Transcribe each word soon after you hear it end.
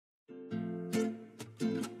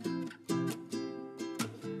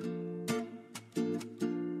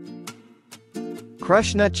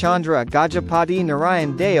Krushna Chandra Gajapati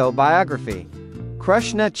Narayan Deo Biography.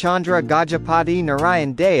 Krushna Chandra Gajapati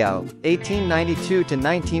Narayan Deo,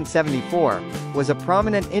 1892–1974, was a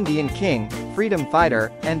prominent Indian king, freedom fighter,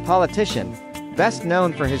 and politician, best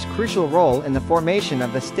known for his crucial role in the formation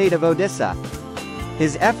of the state of Odisha.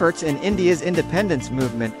 His efforts in India's independence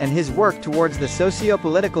movement and his work towards the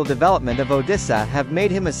socio-political development of Odisha have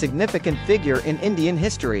made him a significant figure in Indian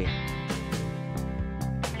history.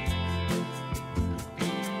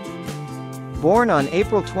 Born on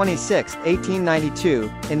April 26,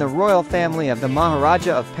 1892, in the royal family of the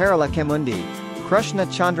Maharaja of Paralakemundi, Krushna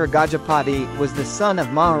Chandra Gajapati was the son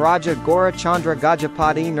of Maharaja Gaura Chandra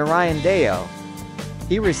Gajapati Narayan Deo.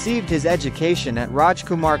 He received his education at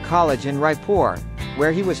Rajkumar College in Raipur,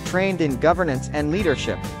 where he was trained in governance and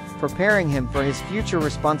leadership, preparing him for his future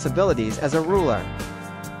responsibilities as a ruler.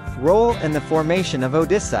 Role in the formation of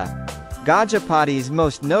Odisha. Gajapati's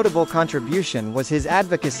most notable contribution was his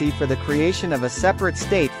advocacy for the creation of a separate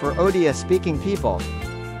state for Odia-speaking people.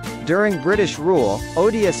 During British rule,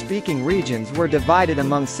 Odia-speaking regions were divided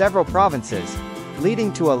among several provinces,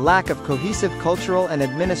 leading to a lack of cohesive cultural and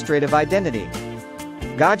administrative identity.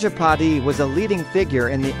 Gajapati was a leading figure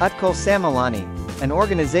in the Utkal Sammelani, an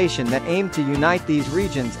organization that aimed to unite these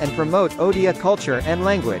regions and promote Odia culture and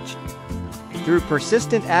language. Through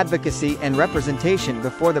persistent advocacy and representation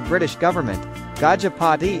before the British government,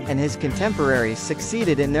 Gajapati and his contemporaries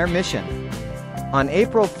succeeded in their mission. On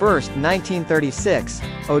April 1, 1936,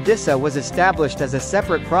 Odisha was established as a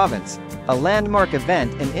separate province, a landmark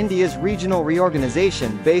event in India's regional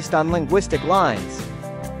reorganization based on linguistic lines.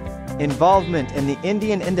 Involvement in the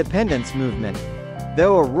Indian independence movement.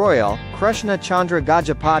 Though a royal, Krushna Chandra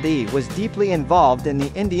Gajapati was deeply involved in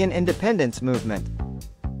the Indian independence movement.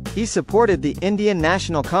 He supported the Indian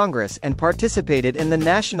National Congress and participated in the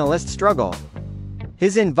nationalist struggle.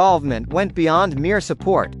 His involvement went beyond mere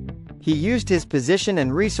support. He used his position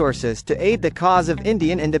and resources to aid the cause of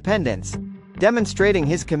Indian independence, demonstrating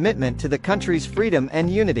his commitment to the country's freedom and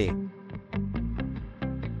unity.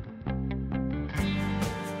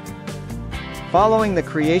 Following the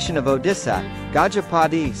creation of Odisha,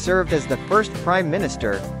 Gajapati served as the first Prime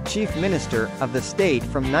Minister, Chief Minister, of the state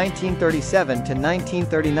from 1937 to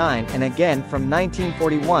 1939 and again from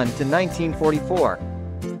 1941 to 1944.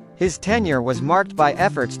 His tenure was marked by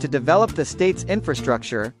efforts to develop the state's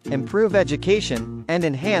infrastructure, improve education, and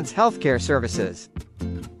enhance healthcare services.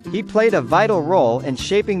 He played a vital role in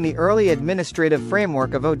shaping the early administrative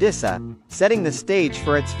framework of Odisha, setting the stage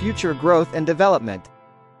for its future growth and development.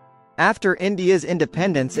 After India's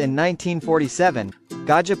independence in 1947,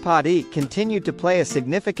 Gajapati continued to play a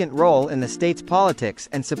significant role in the state's politics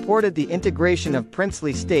and supported the integration of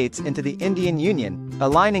princely states into the Indian Union,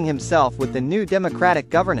 aligning himself with the new democratic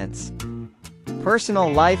governance.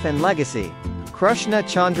 Personal life and legacy. Krushna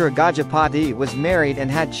Chandra Gajapati was married and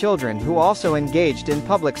had children who also engaged in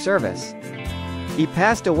public service. He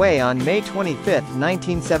passed away on May 25,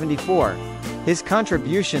 1974. His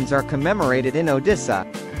contributions are commemorated in Odisha,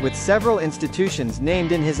 with several institutions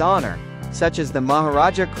named in his honor, such as the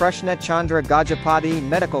Maharaja Krushna Chandra Gajapati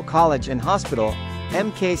Medical College and Hospital,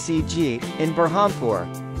 MKCG, in Berhampur,